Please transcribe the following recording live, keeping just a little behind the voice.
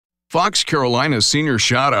Fox Carolina Senior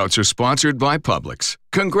Shoutouts are sponsored by Publix.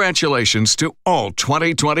 Congratulations to all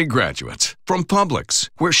 2020 graduates from Publix,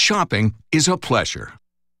 where shopping is a pleasure.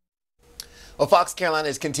 Well, Fox Carolina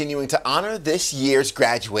is continuing to honor this year's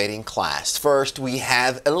graduating class. First, we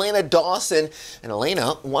have Elena Dawson, and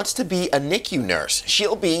Elena wants to be a NICU nurse.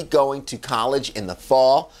 She'll be going to college in the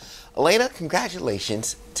fall. Elena,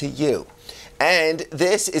 congratulations to you. And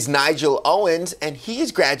this is Nigel Owens, and he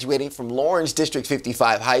is graduating from Lawrence District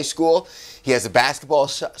 55 High School. He has a basketball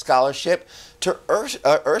scholarship to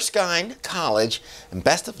Erskine College, and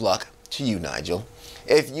best of luck to you, Nigel.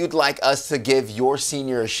 If you'd like us to give your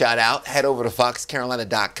senior a shout out, head over to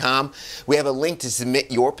foxcarolina.com. We have a link to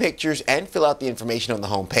submit your pictures and fill out the information on the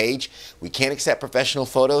home page. We can't accept professional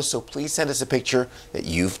photos, so please send us a picture that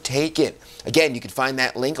you've taken. Again, you can find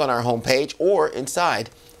that link on our home page or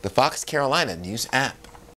inside the Fox Carolina News app.